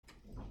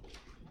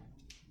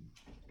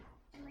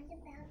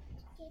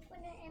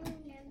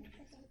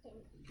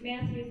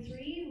Matthew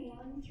 3,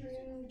 1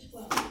 through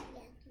 12.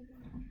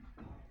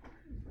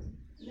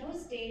 In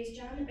those days,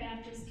 John the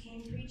Baptist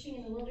came preaching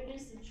in the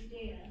wilderness of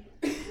Judea,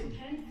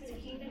 repent, for the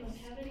kingdom of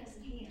heaven is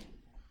at hand.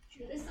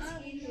 For this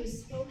is he who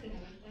is spoken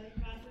of by the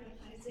prophet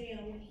Isaiah,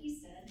 when he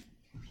said,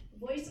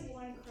 the voice of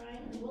one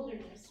crying in the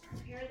wilderness,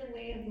 prepare the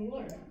way of the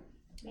Lord,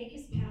 make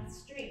his path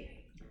straight.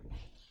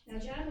 Now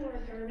John wore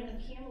a garment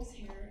of camel's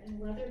hair and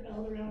a leather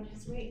belt around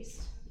his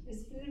waist.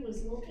 His food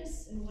was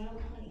locusts and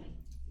wild honey.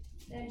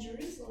 Then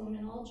Jerusalem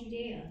and all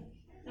Judea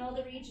and all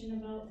the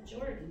region about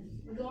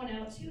Jordan were going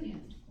out to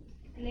him,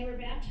 and they were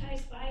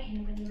baptized by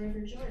him in the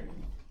river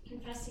Jordan,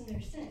 confessing their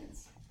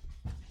sins.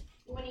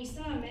 But when he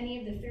saw many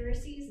of the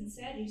Pharisees and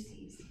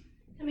Sadducees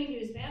coming to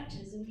his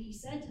baptism, he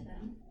said to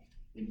them,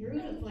 you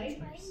brood of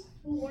vipers,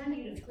 who warned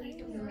you to flee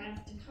from the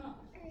wrath to come?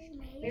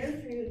 Bear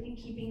fruit in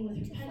keeping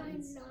with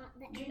repentance.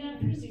 Do not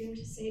presume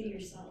to say to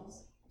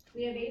yourselves,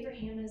 we have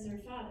Abraham as our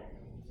father.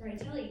 For I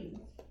tell you,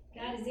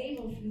 God is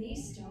able from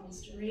these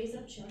stones to raise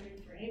up children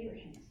for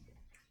Abraham.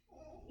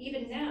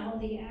 Even now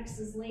the axe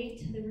is laid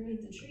to the root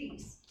of the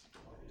trees.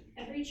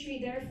 Every tree,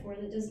 therefore,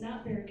 that does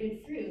not bear good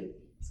fruit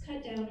is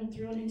cut down and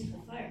thrown into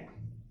the fire.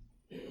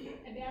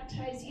 I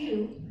baptize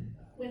you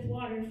with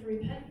water for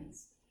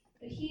repentance,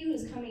 but he who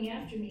is coming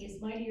after me is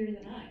mightier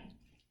than I,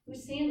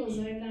 whose sandals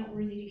I am not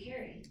worthy to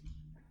carry.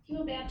 He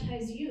will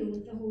baptize you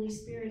with the Holy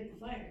Spirit and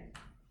fire.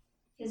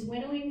 His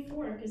winnowing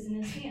fork is in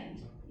his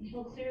hand, and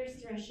he'll clear his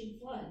threshing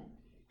flood,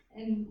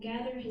 and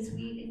gather his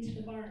wheat into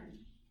the barn,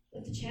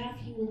 but the chaff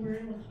he will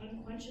burn with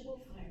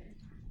unquenchable fire.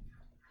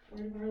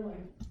 Word of our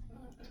Lord.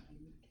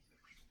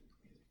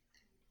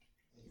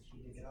 Thanks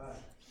be to God.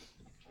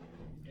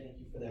 Thank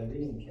you for that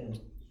reading, Kim.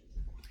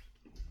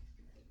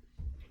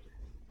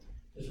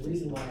 There's a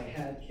reason why I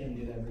had Kim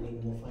do that reading,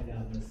 and we'll find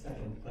out in a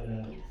second. But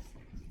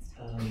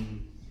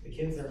the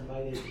kids are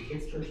invited to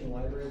Kids Church and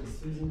Library with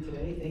Susan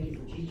today. Thank you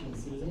for teaching,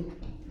 Susan.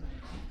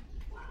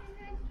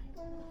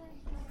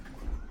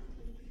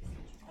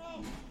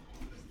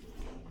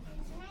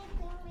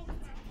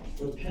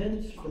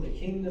 Repent, for the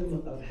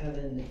kingdom of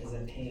heaven is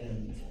at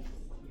hand.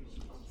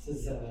 This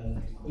is,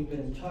 we've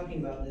been talking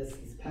about this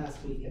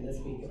past week and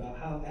this week about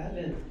how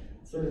Advent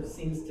sort of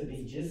seems to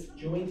be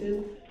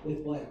disjointed with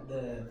what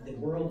the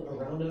world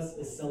around us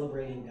is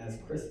celebrating as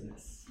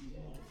Christmas.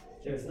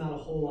 There's not a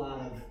whole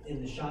lot of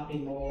in the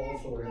shopping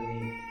malls or in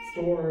the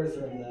stores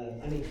or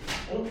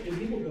do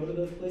people go to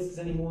those places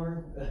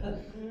anymore?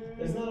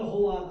 There's not a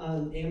whole lot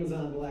on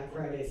Amazon Black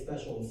Friday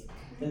specials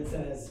that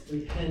says,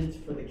 repent,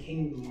 for the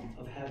kingdom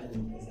of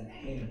heaven is at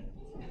hand.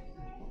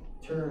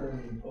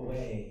 Turn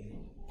away.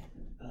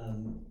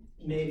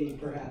 Maybe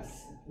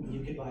perhaps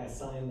you could buy a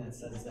sign that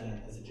says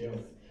that as a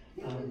joke.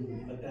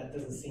 But that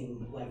doesn't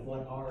seem like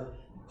what our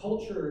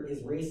culture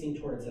is racing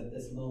towards at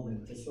this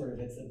moment. It's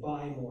a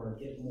buy more,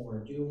 get more,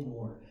 do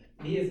more,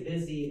 be as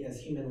busy as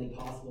humanly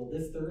possible.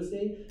 This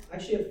Thursday, I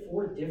actually have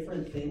 4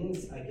 different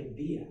things I could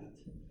be at.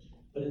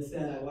 But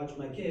instead, I watch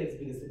my kids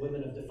because the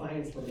Women of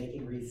Defiance were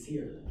making wreaths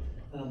here.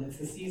 It's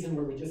the season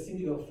where we just seem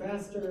to go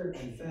faster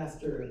and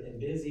faster and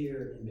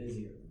busier and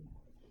busier.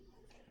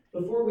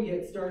 Before we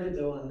get started,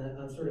 though,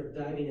 on sort of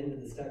diving into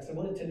this text, I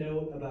wanted to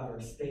note about our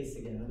space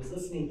again. I was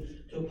listening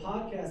to a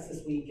podcast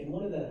this week, and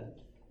one of the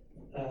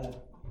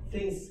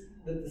things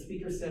that the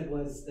speaker said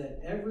was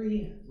that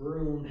every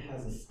room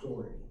has a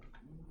story.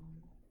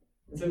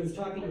 And so he was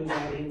talking to his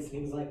audience, and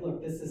he was like,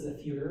 look, this is a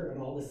theater,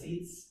 and all the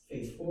seats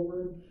face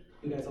forward.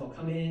 You guys all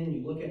come in,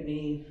 you look at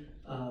me,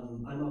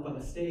 I'm up on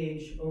a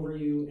stage over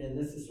you, and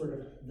this is sort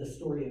of the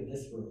story of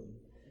this room.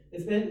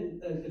 It's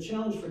been a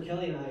challenge for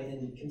Kelly and I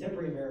in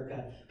contemporary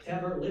America to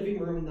have our living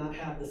room not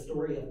have the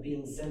story of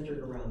being centered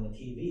around the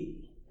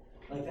TV.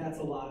 Like that's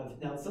a lot of,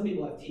 now some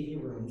people have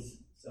TV rooms,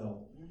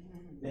 so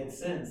it makes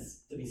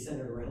sense to be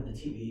centered around the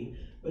TV.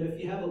 But if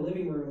you have a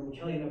living room,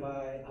 Kelly and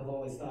I have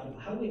always thought,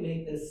 how do we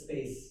make this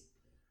space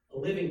a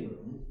living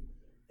room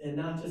and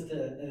not just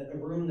a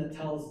room that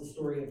tells the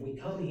story of we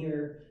come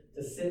here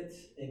to sit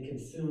and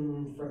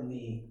consume from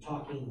the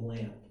talking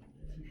lamp,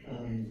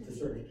 to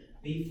sort of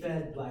be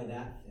fed by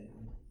that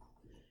thing.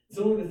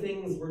 So one of the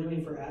things we're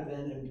doing for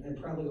Advent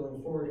and probably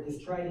going forward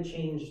is try to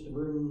change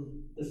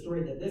the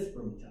story that this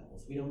room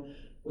tells.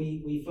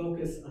 We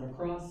focus on a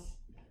cross,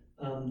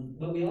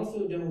 but we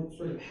also don't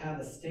sort of have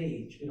a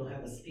stage. We don't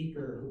have a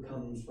speaker who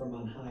comes from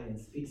on high and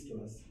speaks to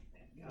us.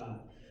 Thank God.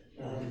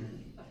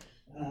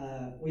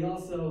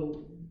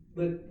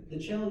 But the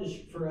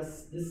challenge for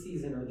us this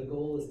season, or the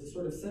goal, is to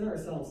sort of set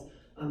ourselves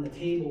on the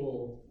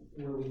table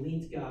where we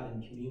meet God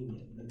in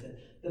communion.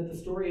 That the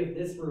story of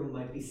this room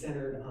might be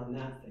centered on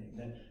that thing.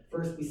 That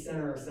first we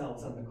center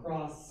ourselves on the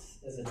cross,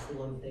 as it's the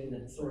one thing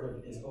that sort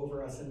of is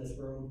over us in this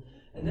room.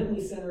 And then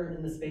we center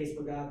in the space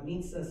where God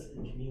meets us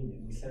in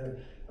communion. We center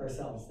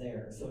ourselves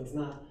there. So it's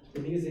not the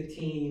music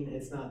team,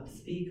 it's not the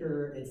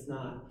speaker, it's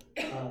not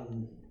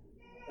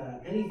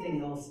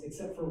anything else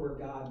except for where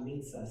God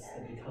meets us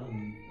to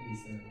become the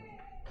center.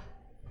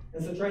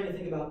 And so trying to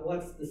think about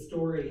what's the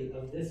story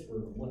of this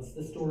room, what's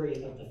the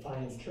story of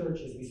Defiance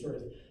Church as we sort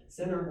of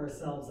center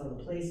ourselves on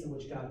the place in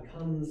which God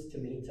comes to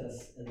meet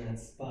us in that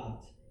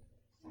spot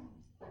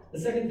The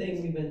second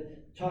thing we've been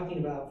talking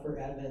about for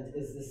Advent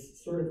is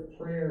this sort of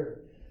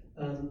prayer,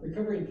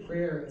 recovering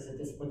prayer as a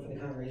discipline for the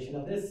congregation.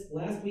 Now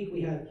last week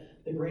we had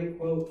the great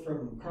quote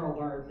from Karl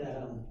Barth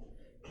that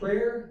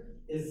prayer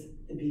is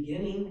the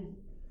beginning,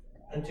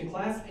 to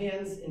clasp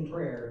hands in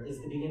prayer is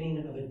the beginning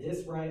of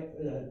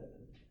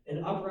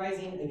an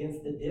uprising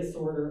against the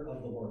disorder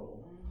of the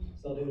world.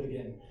 So I'll do it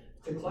again.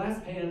 To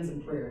clasp hands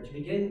in prayer, to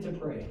begin to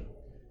pray,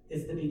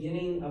 is the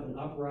beginning of an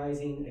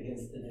uprising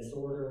against the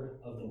disorder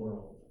of the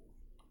world.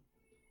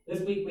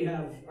 This week we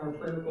have our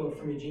prayer quote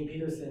from Eugene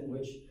Peterson,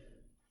 which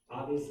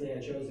obviously I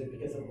chose it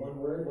because of one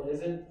word. What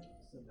is it?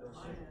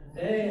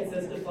 Hey, it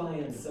says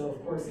defiance, so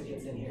of course it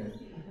gets in here.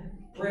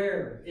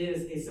 Prayer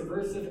is a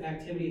subversive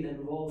activity that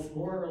involves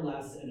more or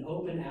less an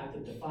open act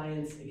of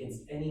defiance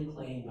against any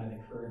claim by the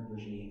current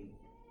regime.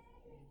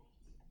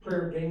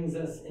 Prayer brings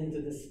us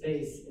into the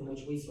space in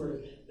which we sort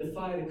of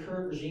defy the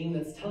current regime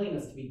that's telling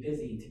us to be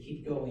busy, to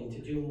keep going, to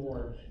do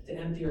more, to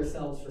empty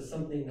ourselves for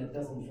something that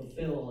doesn't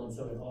fulfill, and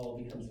so it all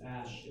becomes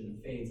ash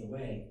and fades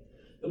away.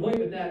 The point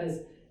with that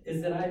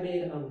is that I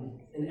made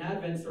an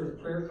Advent sort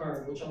of prayer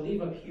card, which I'll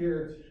leave up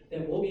here,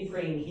 that we'll be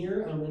praying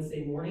here on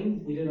Wednesday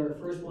morning. We did our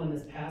first one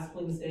this past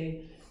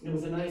Wednesday, and it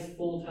was a nice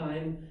full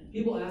time.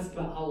 People ask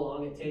about how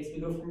long it takes. We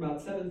go from about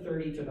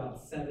 7:30 to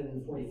about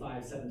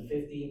 7:45,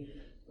 7:50.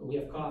 We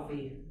have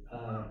coffee.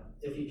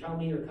 If you tell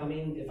me you're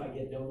coming, if I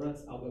get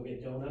donuts, I'll go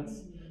get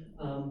donuts.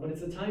 But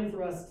it's a time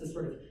for us to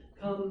sort of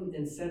come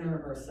and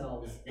center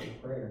ourselves in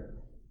prayer.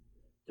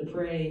 To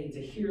pray and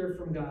to hear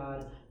from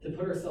God, to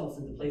put ourselves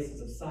into places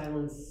of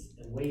silence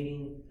and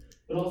waiting,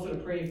 but also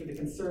to pray for the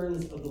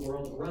concerns of the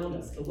world around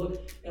us, to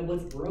look at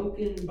what's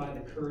broken by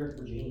the current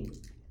regime,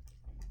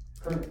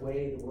 current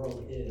way the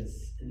world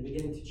is, and to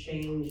begin to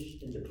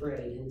change and to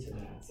pray into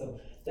that. So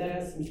that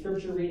has some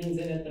scripture readings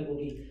in it that will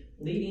be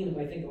leading,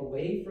 I think,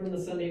 away from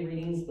the Sunday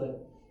readings,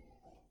 but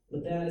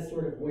that is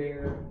sort of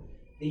where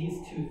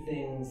these two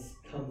things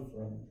come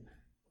from.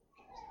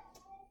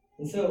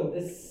 And so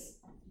this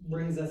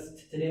brings us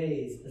to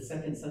today's, the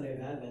second Sunday of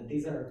Advent.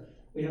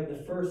 We have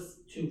the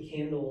first two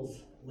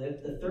candles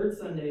lit. The third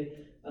Sunday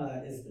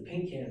is the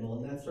pink candle,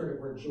 and that's sort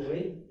of where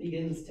joy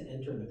begins to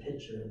enter the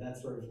picture.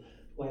 That's sort of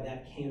why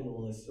that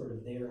candle is sort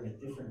of there in a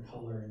different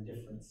color and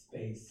different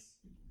space.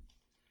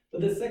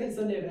 But the second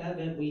Sunday of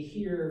Advent, we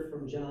hear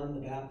from John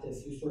the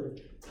Baptist, who sort of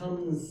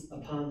comes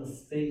upon the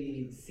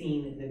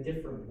scene in a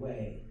different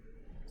way.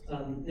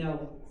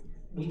 Now,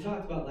 we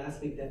talked about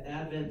last week that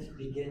Advent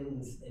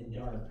begins in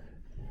dark.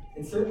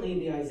 And certainly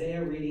the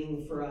Isaiah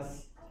reading for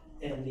us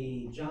and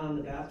the John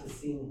the Baptist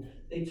scene,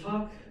 they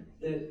talk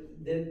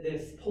that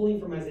this pulling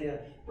from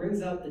Isaiah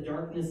brings out the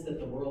darkness that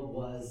the world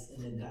was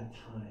in that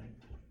time.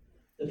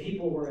 The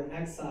people were in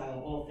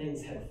exile, all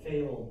things had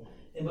failed.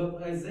 And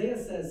what Isaiah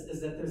says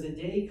is that there's a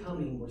day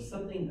coming where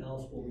something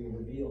else will be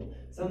revealed.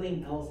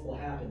 Something else will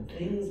happen.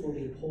 Things will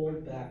be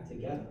pulled back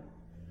together.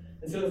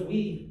 And so as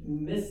we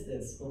miss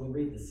this when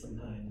we read this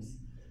sometimes,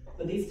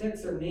 but these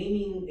texts are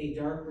naming a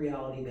dark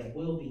reality that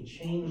will be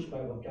changed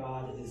by what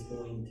God is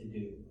going to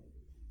do.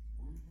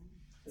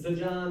 And so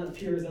John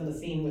appears on the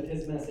scene with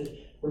his message,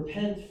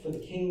 repent, for the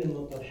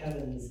kingdom of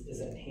heavens is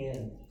at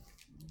hand.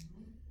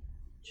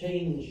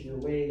 Change your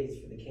ways,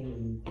 for the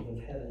kingdom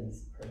of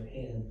heavens are at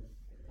hand.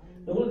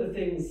 Now, one of the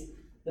things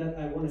that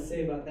I want to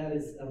say about that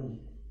is,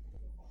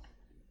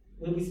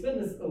 we spend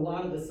a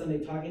lot of this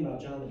Sunday talking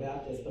about John the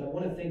Baptist, but I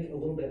want to think a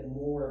little bit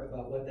more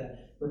about what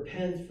that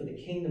repent, for the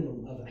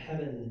kingdom of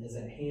heaven is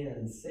at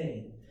hand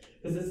saying.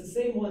 Because it's the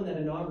same one that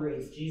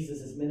inaugurates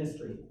Jesus'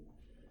 ministry.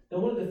 Now,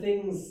 one of the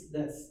things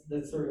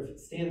that sort of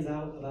stands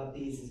out about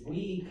these is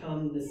we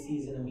come this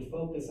season and we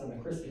focus on the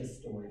Christmas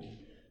story.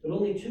 But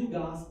only two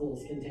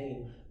Gospels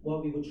contain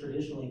what we would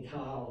traditionally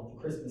call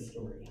the Christmas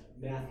story,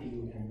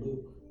 Matthew and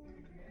Luke.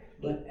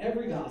 But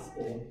every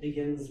gospel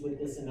begins with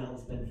this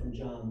announcement from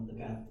John the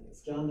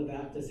Baptist. John the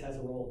Baptist has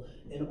a role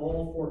in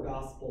all four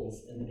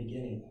gospels in the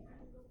beginning.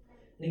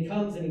 And he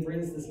comes and he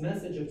brings this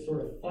message of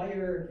sort of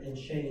fire and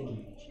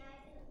change.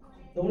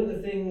 Now, one of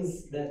the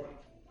things that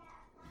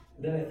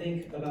I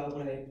think about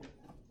when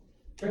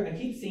I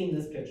keep seeing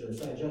this picture,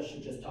 so I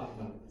should just talk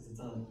about it because it's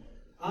on.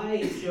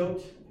 I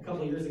joked a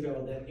couple of years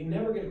ago that you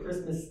never get a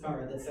Christmas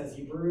card that says,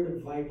 "You brood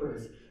of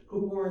vipers,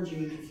 who warned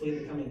you to flee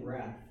the coming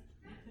wrath?"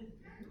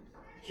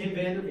 Kim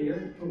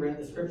Vanderveer, who read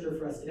the scripture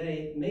for us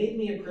today, made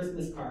me a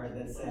Christmas card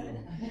that said,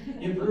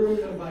 "You brood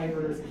of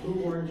vipers, who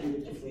warned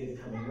you to flee the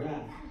coming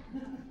wrath?"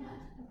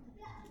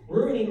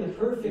 Ruining the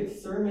perfect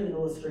sermon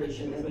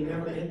illustration that we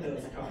never get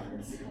those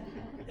cards.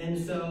 And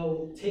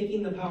so,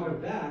 taking the power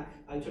back,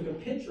 I took a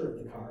picture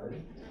of the card,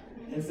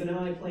 and so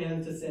now I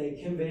plan to say,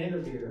 Kim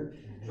Vanderveer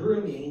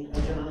drew me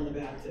a John the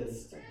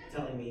Baptist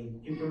telling me,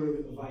 "You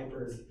brood of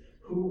vipers,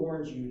 who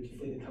warned you to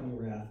flee the coming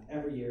wrath?"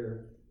 every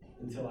year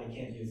until I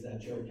can't use that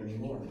joke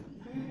anymore.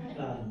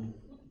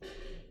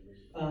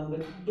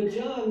 But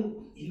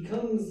John, he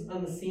comes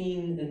on the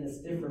scene in this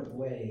different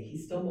way. He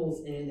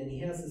stumbles in and he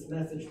has this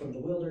message from the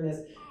wilderness.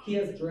 He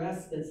has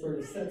dress that sort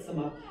of sets him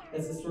up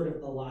as a sort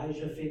of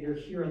Elijah figure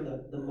here on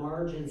the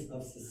margins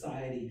of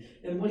society.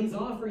 And what he's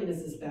offering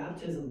is this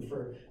baptism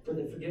for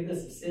the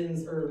forgiveness of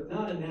sins, or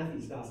not in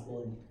Matthew's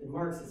gospel, in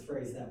Mark's is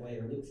phrased that way,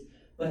 or Luke's.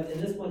 But in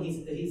this one,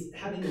 he's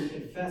having them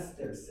confess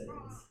their sins,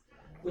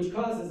 which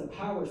causes a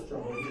power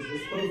struggle because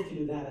we're supposed to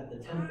do that at the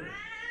temple.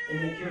 And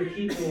yet here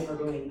people are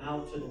going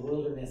out to the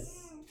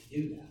wilderness to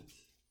do that.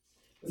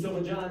 And so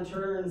when John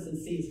turns and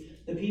sees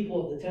the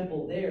people of the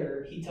temple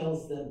there, he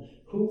tells them,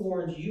 who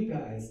warned you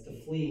guys to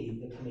flee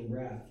the coming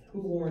wrath? Who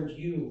warned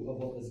you of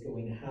what was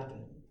going to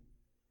happen?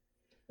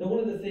 Now, one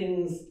of the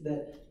things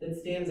that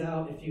stands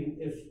out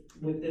if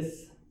with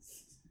this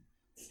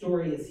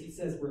story is he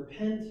says,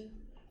 repent,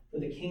 for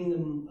the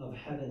kingdom of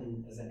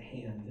heaven is at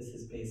hand. This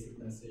is basic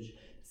message.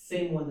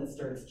 Same one that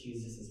starts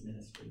Jesus'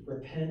 ministry.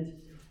 Repent,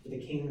 for the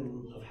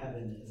kingdom of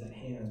heaven is at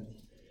hand.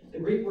 The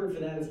Greek word for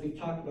that, as we've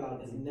talked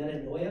about, is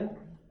metanoia.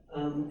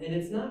 And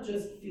it's not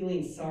just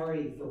feeling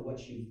sorry for what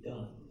you've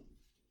done.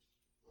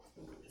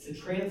 It's a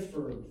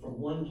transfer from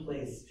one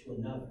place to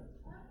another.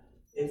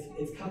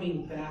 It's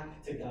coming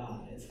back to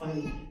God. It's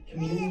finding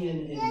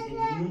communion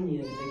and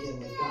union again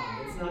with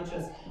God. It's not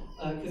just,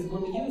 because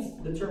when we use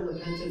the term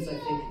repentance, I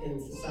think,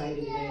 in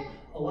society today,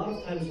 a lot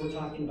of times we're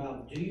talking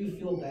about, do you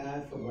feel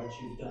bad for what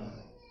you've done?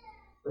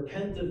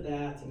 Repent of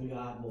that and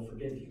God will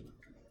forgive you.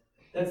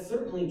 That's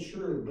certainly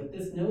true, but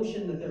this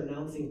notion that they're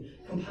announcing,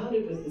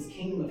 compounded with this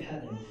kingdom of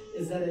heaven,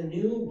 is that a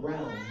new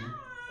realm,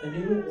 a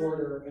new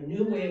order, a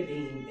new way of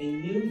being, a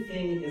new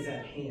thing is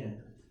at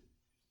hand.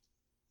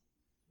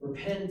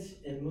 Repent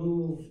and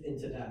move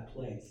into that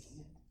place.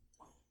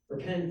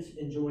 Repent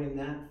and join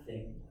that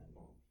thing.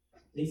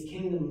 This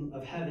kingdom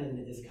of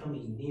heaven is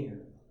coming near.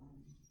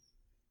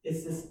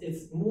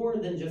 It's more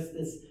than just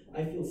this,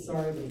 I feel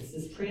sorry, but it's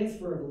this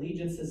transfer of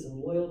allegiances and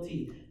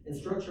loyalty and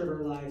structure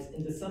of our lives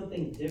into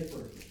something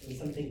different and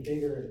something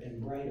bigger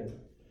and brighter.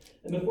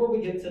 And before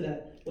we get to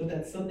that, what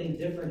that something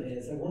different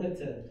is, I wanted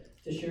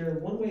to share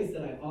one ways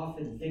that I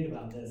often think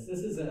about this.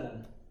 This is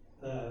a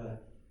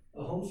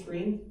home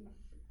screen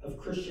of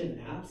Christian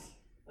apps.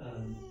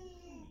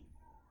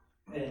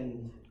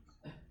 And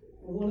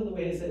one of the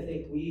ways I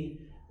think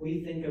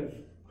we think of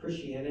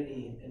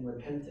Christianity and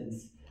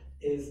repentance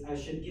is I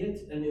should get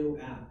a new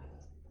app.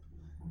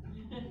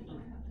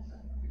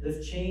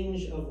 This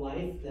change of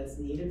life that's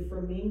needed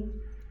from me,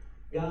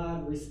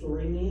 God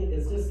restoring me,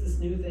 is just this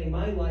new thing.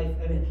 My life,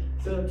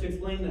 so to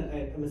explain that,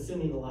 I'm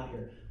assuming a lot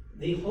here.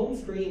 The home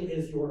screen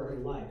is your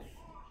life.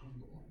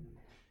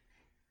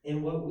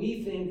 And what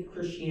we think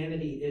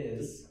Christianity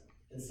is,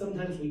 and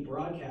sometimes we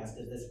broadcast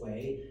it this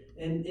way,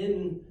 and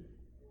in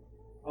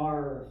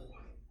our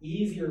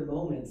easier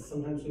moments,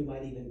 sometimes we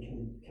might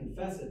even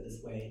confess it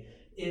this way,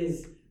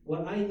 is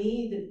what I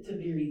need to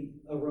be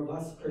a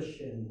robust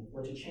Christian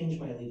or to change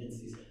my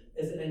allegiances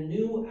is a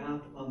new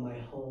app on my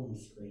home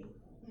screen.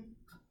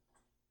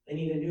 I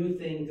need a new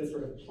thing to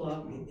sort of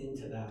plug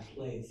into that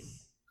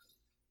place.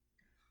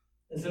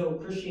 And so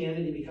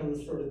Christianity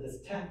becomes sort of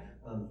this tech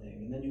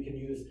thing, and then you can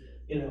use,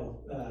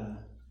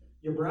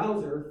 your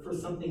browser for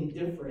something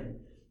different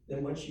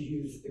than what you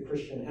use the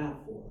Christian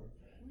app for.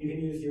 You can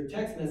use your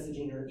text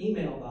messaging or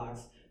email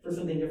box for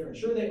something different.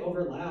 Sure, they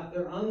overlap.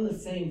 They're on the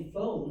same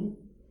phone,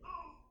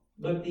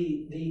 but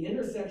the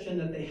intersection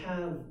that they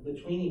have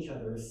between each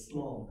other is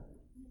smaller.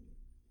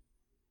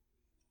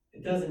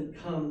 It doesn't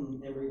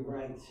come and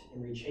rewrite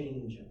and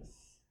rechange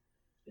us.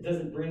 It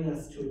doesn't bring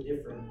us to a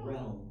different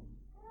realm.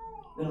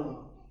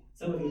 Now,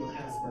 some of you don't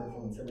have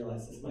smartphones. I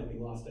realize this might be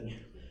lost on you.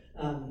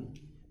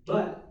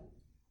 But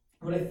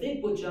what I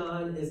think what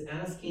John is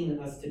asking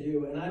us to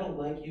do, and I don't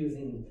like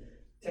using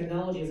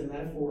technology as a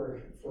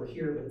metaphor for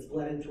here, but it's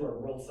bled into our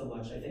world so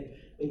much, I think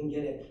we can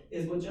get it,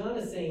 is what John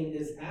is saying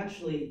is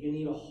actually you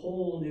need a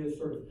whole new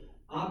sort of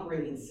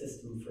operating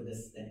system for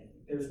this thing.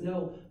 There's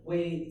no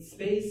way,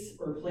 space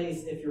or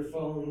place, if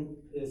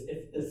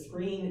the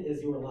screen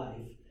is your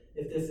life,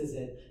 if this is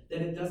it,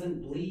 that it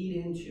doesn't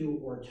bleed into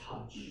or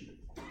touch.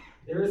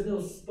 There is no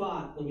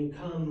spot when you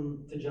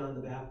come to John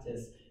the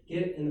Baptist,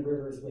 get in the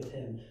rivers with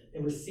him,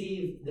 and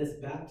receive this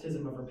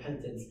baptism of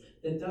repentance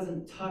that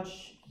doesn't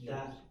touch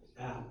that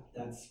app,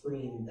 that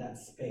screen, that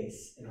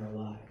space in our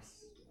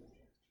lives.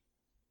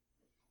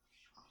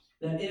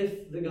 That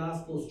if the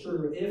gospel is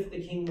true, if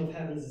the kingdom of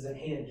heaven is at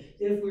hand,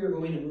 if we are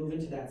going to move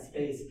into that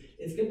space,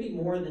 it's going to be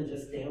more than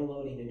just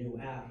downloading a new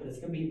app, but it's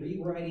going to be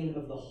rewriting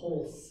of the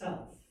whole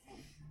self.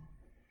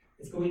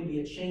 It's going to be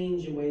a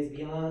change in ways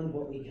beyond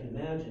what we can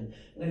imagine.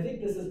 And I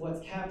think this is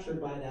what's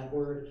captured by that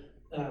word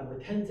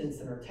repentance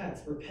in our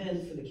text.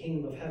 Repent, for the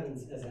kingdom of heaven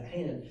is at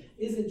hand.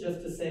 Isn't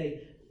just to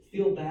say,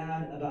 feel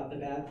bad about the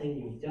bad thing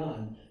you've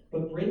done,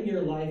 but bring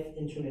your life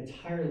into an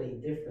entirely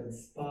different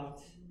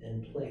spot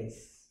and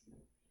place.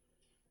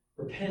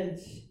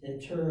 Repent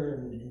and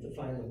turn and to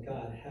find what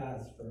God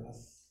has for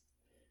us.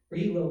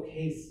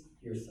 Relocate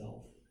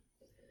yourself.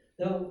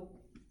 Now,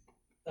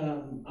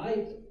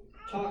 I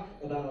talk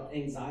about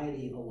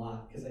anxiety a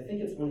lot because I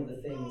think it's one of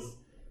the things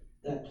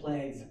that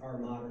plagues our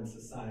modern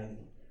society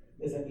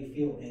is that we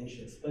feel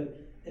anxious.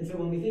 And so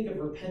when we think of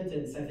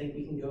repentance, I think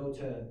we can go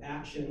to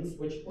actions,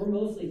 which we're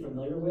mostly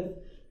familiar with.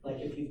 Like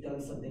if you've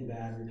done something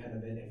bad, repent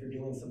of it. If you're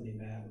doing something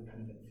bad,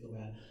 repent of it and feel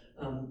bad.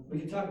 We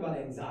can talk about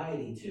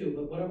anxiety too,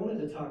 but what I wanted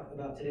to talk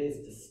about today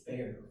is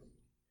despair.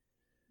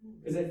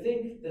 Because I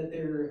think that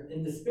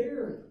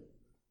despair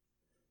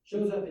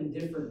shows up in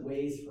different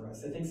ways for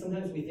us. I think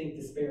sometimes we think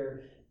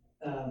despair,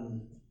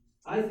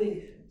 I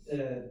think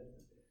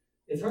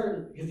it's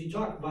hard because you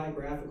talk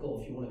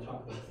biographical if you want to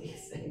talk about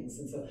these things.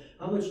 And so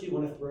how much do you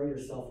want to throw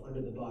yourself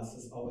under the bus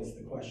is always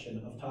the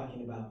question of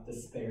talking about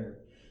despair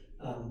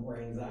or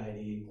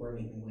anxiety or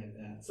anything like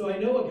that. So I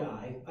know a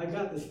guy, I've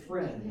got this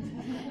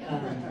friend,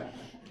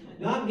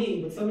 not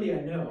me, but somebody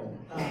I know.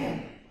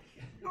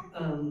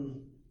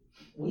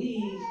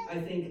 We, I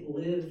think,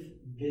 live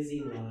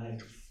busy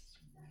lives.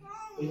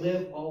 We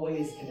live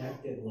always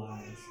connected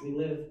lives. We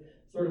live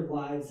sort of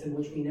lives in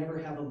which we never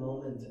have a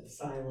moment of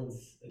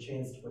silence, a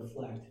chance to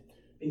reflect.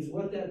 Because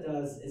what that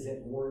does is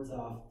it wards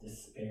off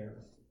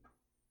despair.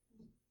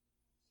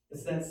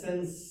 It's that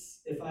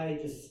sense, if I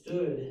just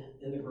stood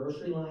in the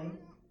grocery line,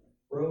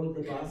 rode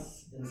the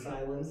bus in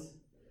silence.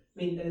 I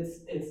mean,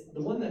 it's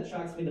the one that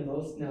shocks me the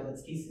most now that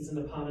ski season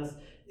upon us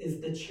is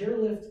the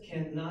chairlift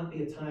cannot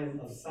be a time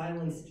of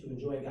silence to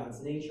enjoy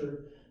God's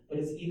nature, but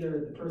it's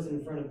either the person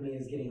in front of me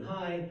is getting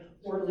high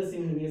or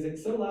listening to music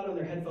so loud on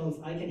their headphones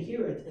I can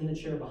hear it in the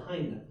chair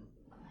behind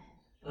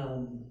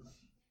them.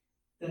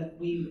 That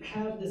we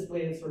have this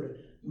way of sort of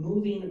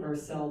moving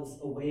ourselves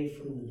away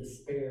from the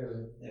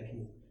despair that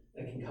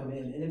can come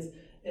in.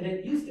 And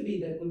it used to be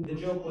that the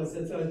joke was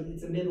it's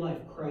a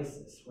midlife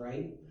crisis,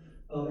 right?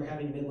 Oh, they're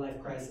having a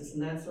midlife crisis,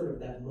 and that's sort of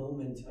that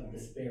moment of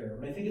despair.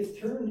 But I think it's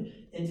turned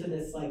into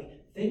this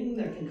thing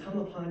that can come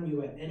upon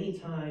you at any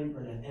time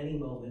or at any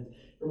moment.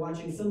 You're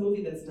watching some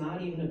movie that's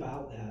not even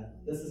about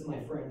that. This is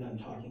my friend I'm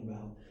talking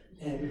about.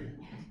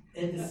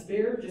 And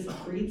despair just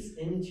creeps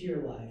into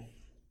your life.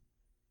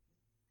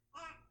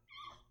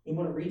 You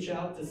want to reach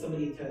out to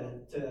somebody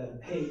to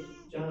hey,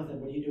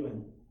 Jonathan, what are you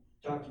doing?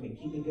 Talk to me,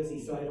 keep me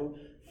busy so I don't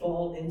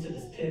fall into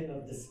this pit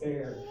of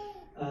despair.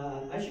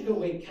 I should go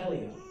wake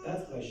Kelly up.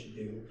 That's what I should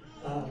do.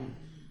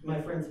 My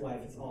friend's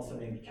wife is also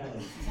named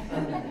Kelly.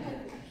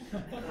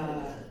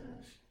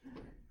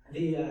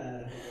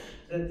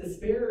 The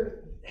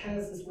despair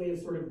has this way of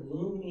sort of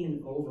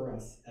looming over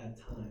us at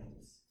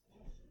times.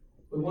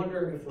 We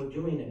wonder if we're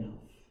doing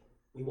enough.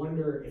 We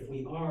wonder if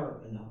we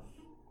are enough.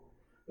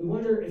 We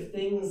wonder if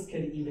things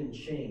could even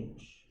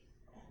change.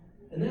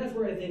 And that's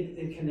where I think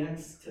it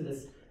connects to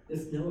this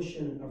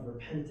notion of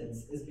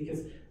repentance, is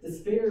because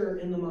despair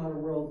in the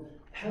modern world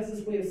has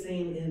this way of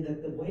saying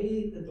that the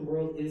way that the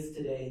world is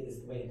today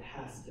is the way it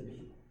has to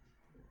be.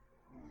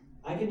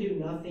 I can do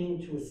nothing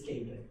to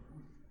escape it.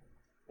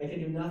 I can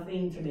do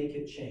nothing to make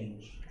it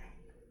change.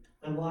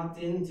 I'm locked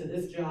into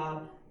this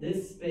job,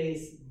 this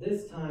space,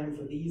 this time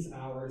for these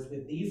hours,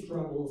 with these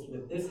struggles,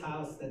 with this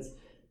house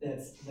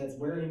that's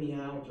wearing me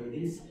out, or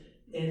these.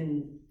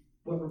 And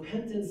what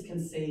repentance can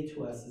say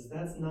to us is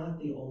that's not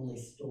the only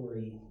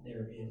story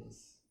there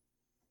is.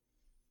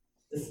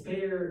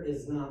 Despair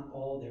is not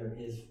all there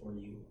is for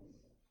you.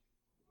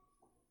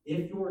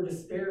 If you're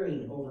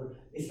despairing over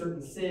a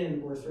certain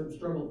sin or a certain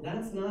struggle,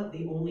 that's not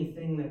the only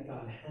thing that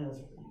God has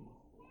for you.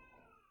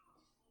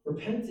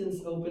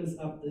 Repentance opens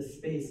up this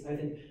space, I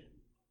think,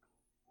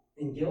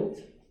 in guilt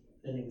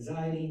and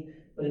anxiety,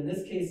 but in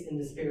this case, in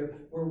despair,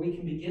 where we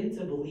can begin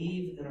to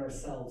believe in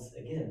ourselves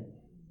again.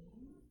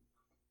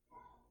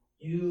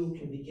 You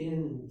can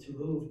begin to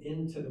move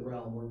into the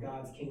realm where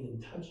God's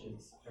kingdom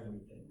touches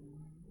everything.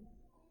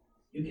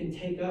 You can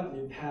take up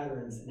new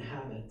patterns and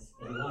habits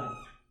in life.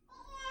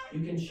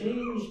 You can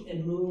change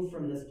and move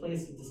from this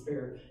place of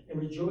despair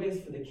and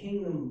rejoice, for the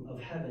kingdom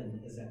of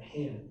heaven is at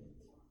hand.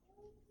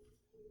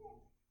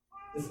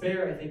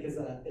 Despair, I think, is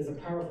a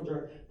powerful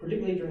drug,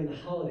 particularly during the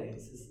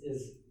holidays.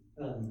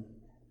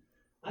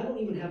 I don't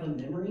even have a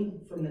memory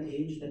from the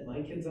age that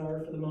my kids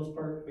are, for the most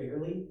part,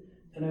 barely.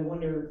 And I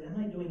wonder, am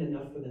I doing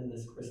enough for them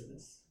this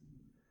Christmas?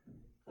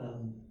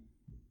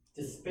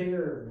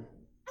 Despair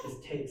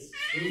just takes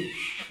root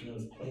in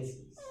those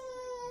places.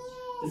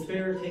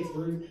 Despair takes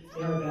root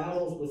in our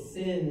battles with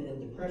sin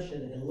and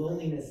depression and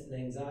loneliness and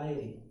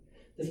anxiety.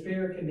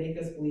 Despair can make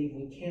us believe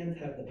we can't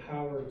have the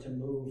power to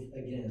move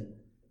again.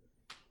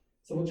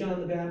 So what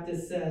John the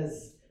Baptist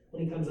says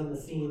when he comes on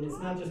the scene is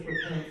not just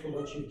repent for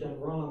what you've done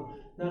wrong,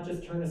 not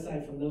just turn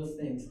aside from those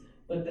things,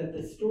 but that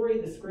the story,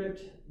 the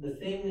script, the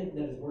thing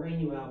that is wearing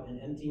you out and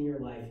emptying your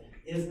life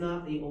is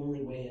not the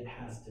only way it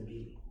has to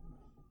be.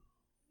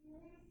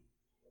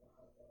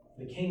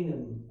 The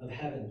kingdom of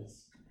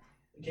heavens,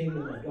 the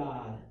kingdom of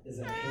God is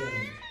at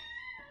hand.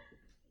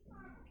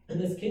 And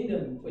this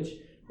kingdom, which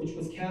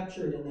was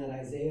captured in that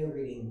Isaiah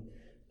reading,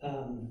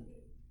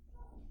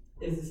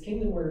 is this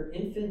kingdom where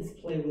infants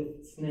play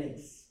with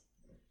snakes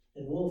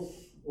and wolves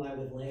lie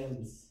with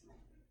lambs,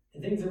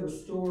 and things are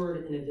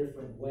restored in a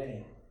different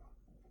way.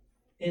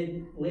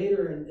 And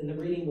later in the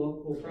reading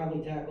we'll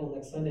probably tackle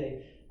next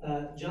Sunday,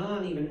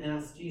 John even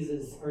asks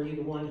Jesus, are you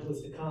the one who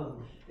is to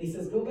come? And he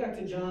says, go back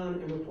to John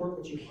and report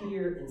what you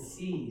hear and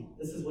see.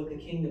 This is what the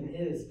kingdom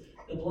is.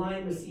 The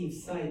blind receive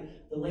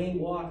sight, the lame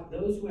walk,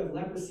 those who have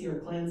leprosy are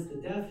cleansed,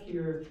 the deaf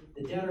hear,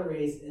 the dead are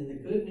raised, and the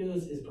good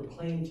news is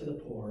proclaimed to the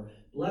poor.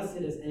 Blessed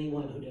is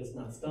anyone who does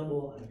not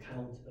stumble on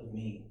account of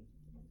me.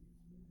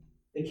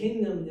 The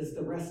kingdom is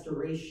the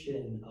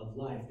restoration of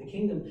life. The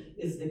kingdom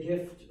is the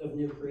gift of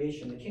new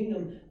creation. The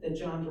kingdom that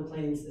John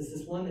proclaims is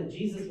this one that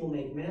Jesus will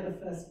make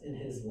manifest in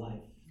his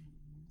life.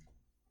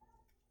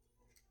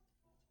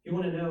 If you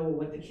want to know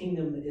what the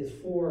kingdom is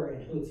for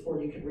and who it's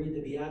for, you can read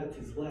the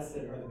Beatitudes. Blessed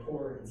are the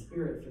poor in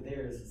spirit, for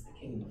theirs is the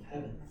kingdom of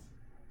heaven.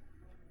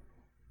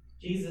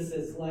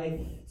 Jesus' life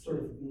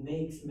sort of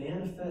makes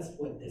manifest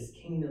what this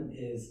kingdom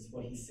is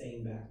what he's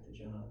saying back to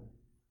John.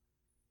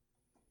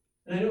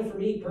 And I know for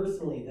me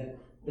personally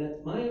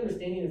that my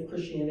understanding of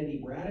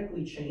Christianity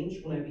radically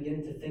changed when I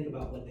began to think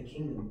about what the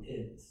kingdom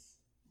is.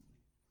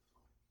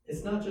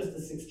 It's not just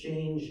this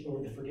exchange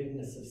or the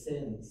forgiveness of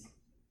sins.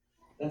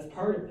 That's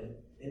part of it.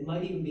 It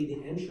might even be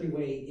the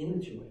entryway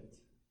into it.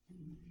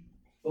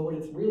 But what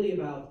it's really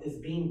about is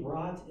being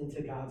brought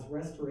into God's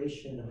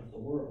restoration of the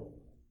world.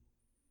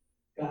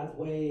 God's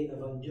way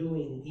of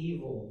undoing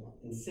evil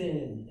and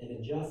sin and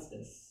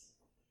injustice.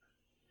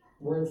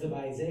 Words of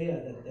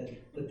Isaiah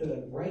that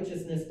the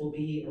righteousness will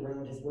be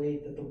around his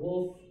weight, that the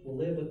wolf will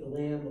live with the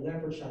lamb, the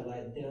leopard shall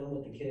lie down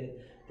with the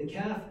kid, the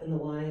calf and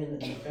the lion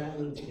and the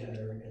fatling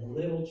together, and a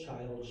little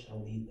child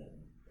shall lead them.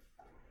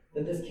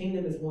 That this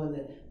kingdom is one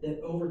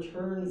that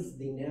overturns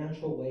the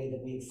natural way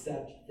that we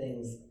accept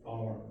things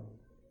are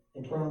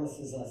and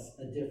promises us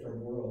a different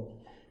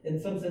world. In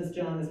some sense,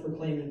 John is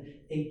proclaiming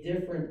a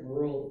different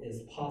world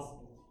is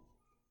possible.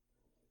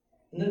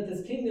 And that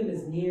this kingdom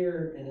is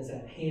near and is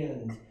at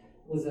hand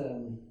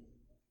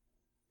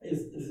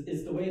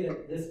is the way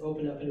that this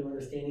opened up a new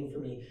understanding for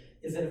me,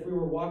 is that if we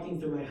were walking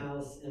through my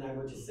house and I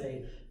were to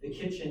say, the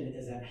kitchen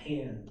is at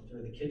hand,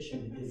 or the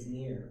kitchen is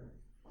near,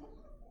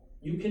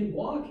 you can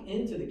walk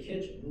into the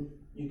kitchen,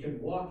 you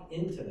can walk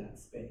into that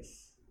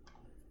space.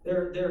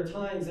 There are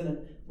times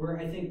where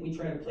I think we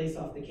try to place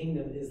off the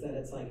kingdom is that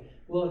it's like,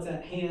 well, it's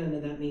at hand,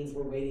 and that means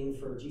we're waiting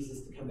for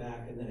Jesus to come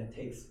back, and then it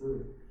takes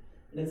root.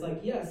 And it's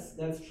like, yes,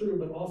 that's true,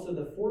 but also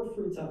the four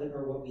fruits of it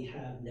are what we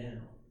have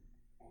now.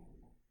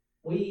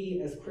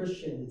 We, as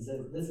Christians,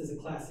 and this is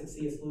a classic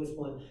C.S. Lewis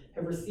one,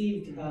 have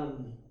received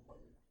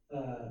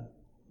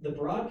the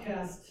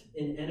broadcast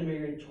in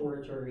enemy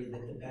territory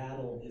that the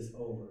battle is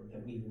over,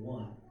 that we've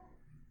won.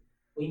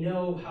 We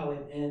know how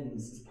it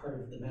ends as part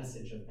of the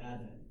message of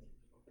Advent.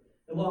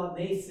 And while it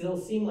may still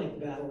seem like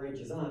the battle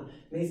rages on,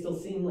 it may still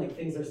seem like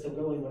things are still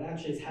going, what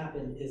actually has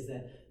happened is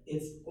that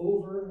it's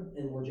over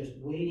and we're just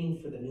waiting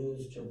for the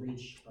news to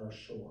reach our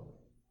shore.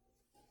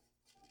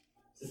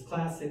 This is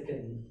classic,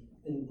 and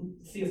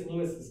C.S.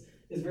 Lewis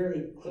is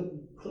very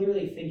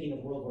clearly thinking of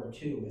World War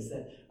II, is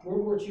that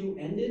World War II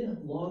ended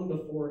long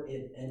before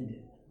it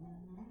ended.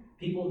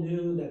 People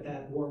knew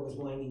that war was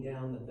winding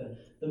down,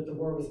 that the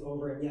war was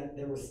over, and yet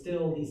there were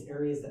still these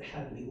areas that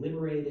had to be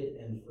liberated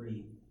and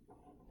freed.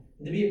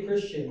 And to be a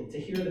Christian, to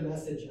hear the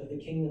message of the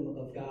kingdom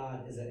of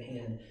God is at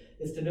hand,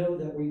 is to know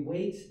that we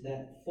wait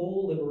that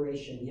full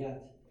liberation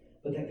yet,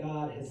 but that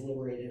God has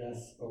liberated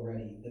us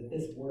already, that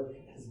this work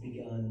has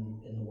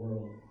begun in the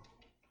world.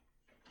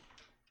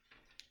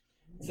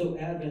 So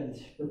Advent,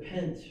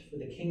 repent, for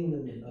the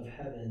kingdom of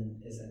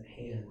heaven is at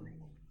hand.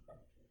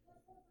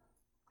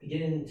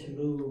 Begin to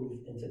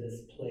move into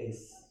this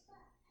place.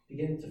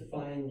 Begin to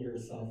find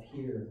yourself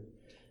here.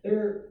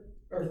 There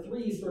are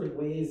three sort of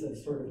ways of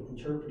sort of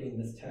interpreting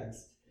this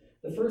text.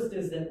 The first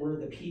is that we're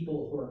the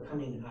people who are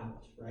coming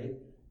out, right?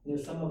 And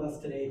there's some of us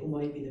today who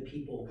might be the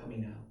people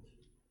coming out.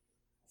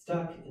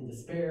 Stuck in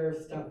despair,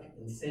 stuck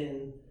in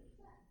sin.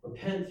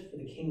 Repent, for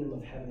the kingdom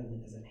of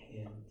heaven is at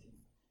hand.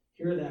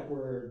 Hear that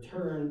word,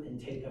 turn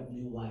and take up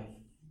new life.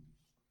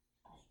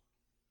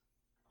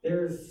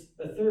 There's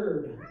a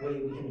third way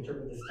we can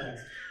interpret this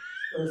text,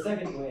 or a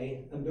second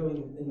way. I'm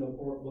going in the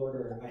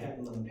order I have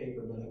them on the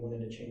paper, but I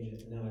wanted to change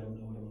it, and now I don't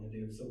know what I want to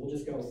do. So we'll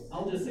just go,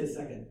 I'll just say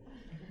second.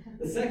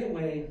 The second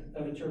way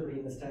of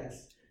interpreting this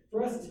text,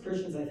 for us as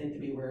Christians, I think, to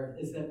be aware of,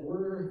 is that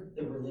we're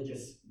the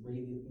religious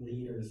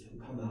leaders who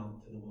come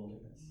out to the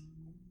wilderness.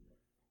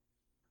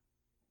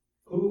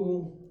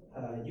 Who,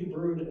 you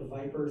brood of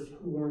vipers,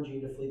 who warned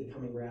you to flee the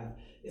coming wrath,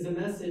 is a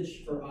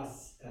message for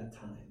us at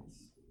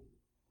times.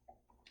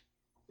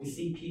 We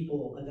see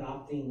people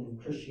adopting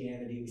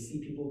Christianity. We see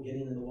people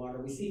getting in the water.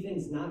 We see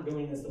things not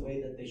going as the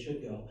way that they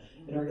should go.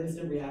 And our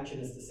instant reaction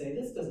is to say,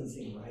 this doesn't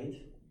seem right.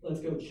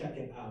 Let's go check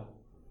it out.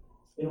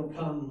 We don't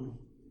come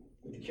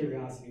with the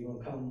curiosity. We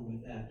don't come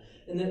with that.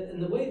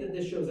 And the way that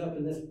this shows up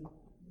in this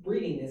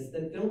reading is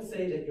that don't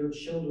say that you're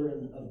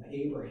children of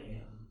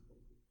Abraham.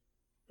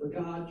 For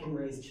God can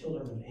raise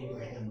children of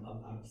Abraham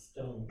up out of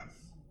stones.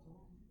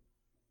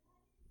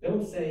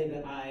 Don't say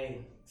that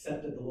I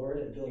accepted the Lord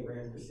at Billy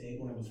Graham Crusade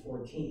when I was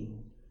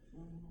 14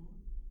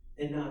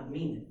 and not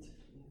mean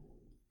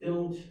it.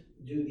 Don't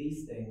do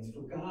these things,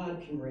 for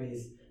God can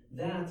raise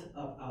that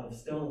up out of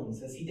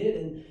stones, as he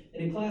did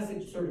in a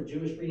classic sort of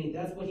Jewish reading.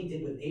 That's what he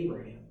did with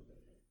Abraham.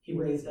 He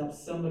raised up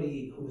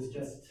somebody who was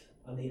just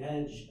on the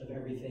edge of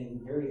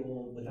everything, very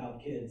old,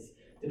 without kids,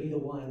 to be the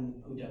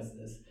one who does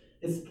this.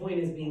 His point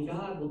is being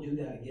God will do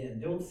that again.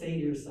 Don't say to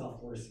yourself,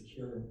 we're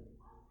secure.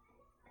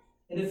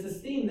 And it's this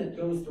theme that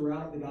goes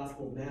throughout the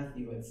Gospel of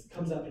Matthew. It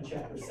comes up in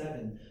chapter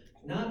 7.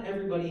 Not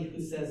everybody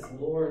who says,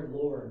 Lord,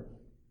 Lord,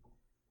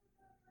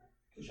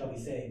 shall be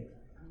saved.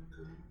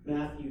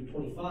 Matthew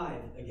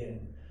 25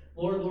 again.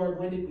 Lord, Lord,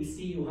 when did we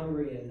see you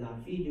hungry and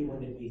not feed you?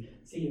 When did we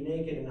see you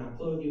naked and not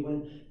clothe you?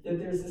 That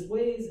there's this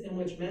ways in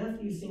which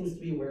Matthew seems to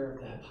be aware of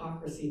the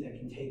hypocrisy that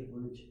can take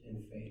root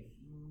in faith.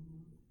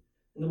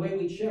 And the way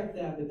we check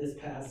that with this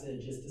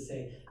passage is to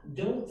say,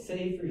 don't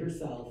say for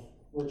yourself,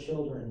 we're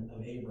children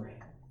of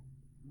Abraham.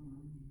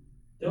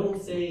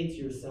 Don't say to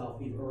yourself,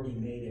 we've already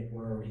made it,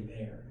 we're already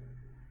there.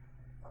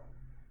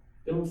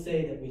 Don't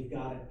say that we've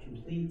got it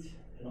complete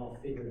and all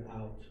figured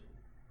out.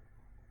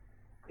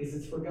 Because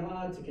it's for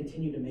God to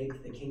continue to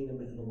make the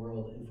kingdom in the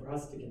world and for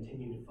us to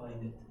continue to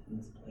find it in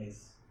this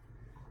place.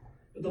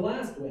 But the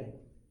last way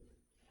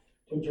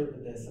to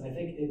interpret this, and I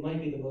think it might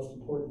be the most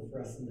important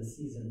for us in this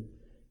season,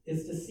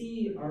 is to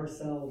see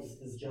ourselves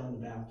as John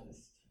the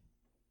Baptist.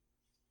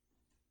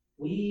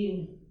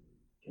 We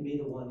can be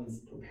the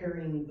ones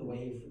preparing the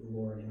way for the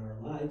Lord in our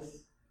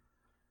lives,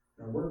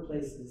 in our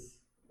workplaces,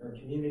 in our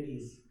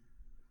communities.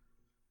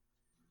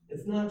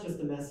 It's not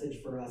just a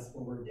message for us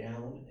when we're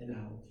down and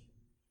out.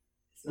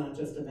 It's not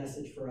just a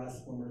message for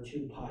us when we're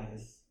too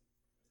pious.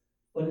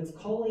 But it's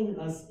calling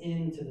us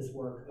into this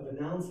work of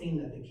announcing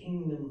that the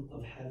kingdom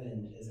of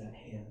heaven is at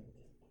hand.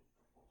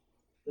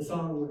 The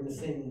song we're going to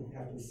sing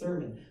after the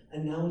sermon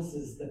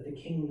announces that the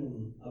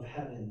kingdom of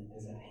heaven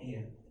is at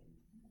hand.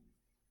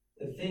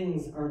 That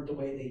things aren't the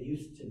way they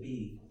used to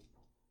be.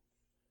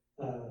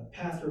 A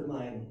pastor of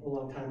mine a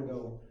long time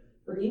ago,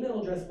 her email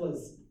address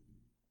was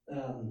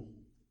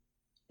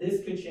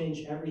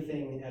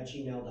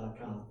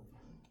thiscouldchangeeverything@gmail.com.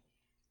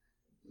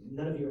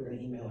 None of you are going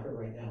to email her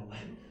right now, but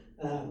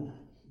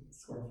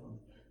smartphone.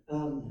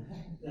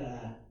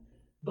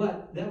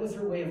 But that was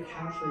her way of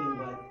capturing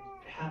what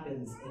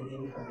happens in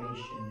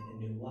incarnation and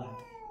new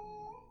life.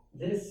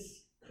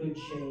 This could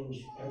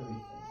change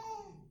everything.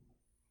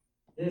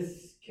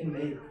 This can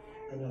make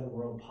another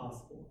world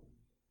possible.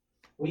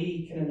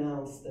 We can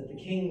announce that the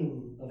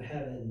kingdom of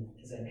heaven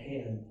is at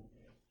hand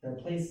in our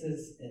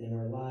places and in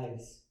our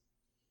lives.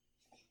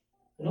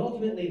 And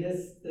ultimately,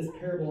 this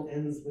parable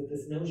ends with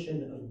this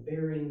notion of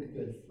bearing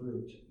good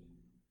fruit.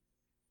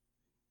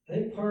 I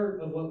think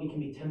part of what we can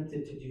be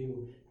tempted to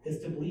do is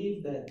to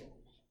believe that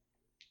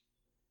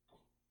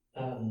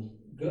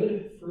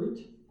good fruit,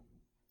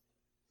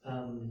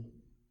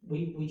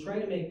 we try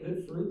to make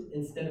good fruit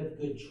instead of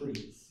good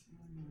trees.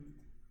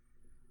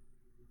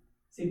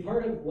 See,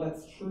 part of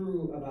what's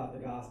true about the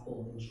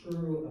gospel and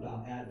true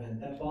about Advent,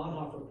 that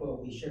Bonhoeffer quote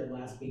we shared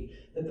last week,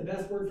 that the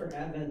best word for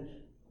Advent,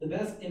 the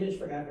best image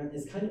for Advent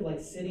is kind of like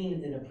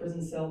sitting in a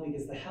prison cell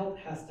because the help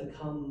has to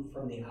come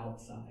from the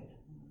outside.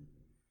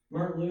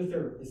 Martin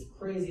Luther is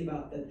crazy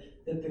about that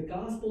the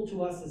gospel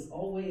to us is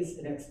always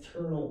an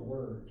external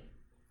word.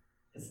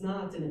 It's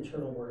not an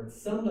internal word.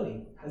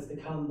 Somebody has to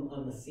come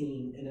on the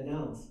scene and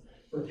announce,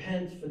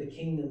 repent, for the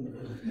kingdom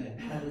of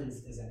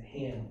heavens is at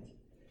hand.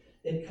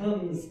 It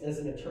comes as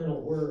an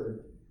eternal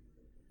word.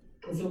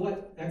 And so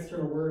what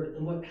external word,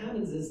 and what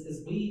happens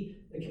is we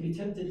can be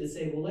tempted to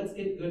say, well, let's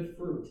get good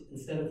fruit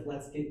instead of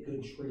let's get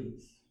good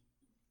trees.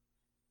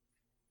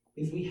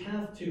 Because we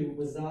have to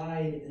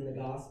reside in the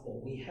gospel.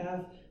 We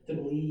have to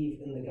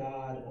believe in the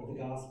God of the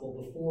gospel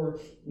before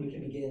we can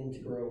begin to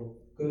grow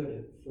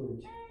good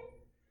fruit.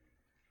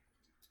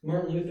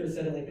 Martin Luther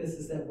said it like this,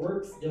 is that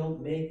works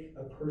don't make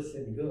a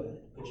person good,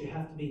 but you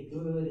have to be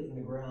good in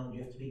the ground.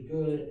 You have to be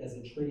good as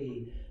a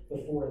tree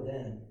before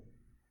then.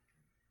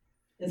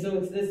 And so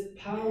it's this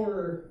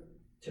power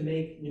to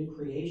make new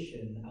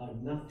creation out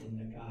of nothing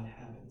that God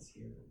happens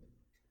here.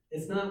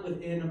 It's not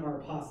within our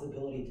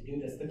possibility to do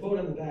this. The quote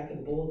on the back of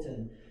the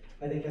bulletin,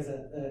 I think, has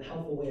a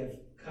helpful way of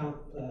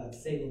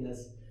stating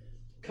this.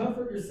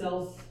 Comfort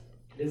yourself.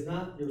 It is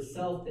not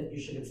yourself that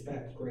you should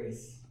expect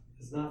grace.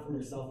 It's not from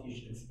yourself you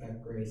should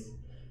expect grace.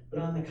 But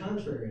on the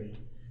contrary,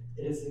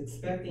 it is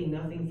expecting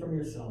nothing from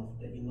yourself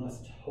that you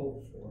must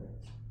hope for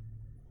it.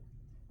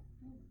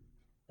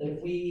 That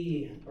if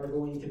we are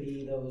going to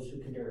be those who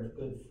can bear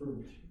good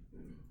fruit,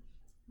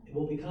 it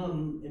will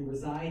become in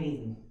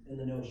residing in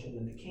the notion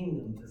that the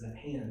kingdom is at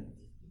hand.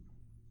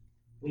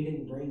 We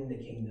didn't bring the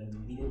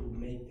kingdom, we didn't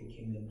make the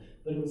kingdom,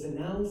 but it was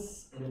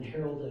announced and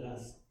heralded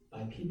us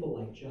by people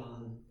like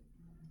John.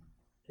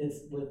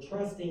 It's with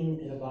trusting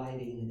and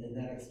abiding in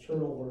that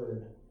external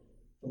word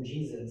from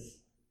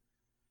Jesus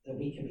that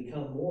we can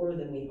become more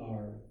than we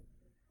are,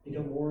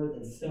 become more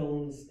than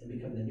stones, and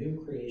become the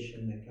new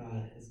creation that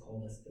God has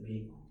called us to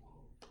be.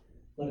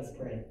 Let us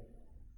pray.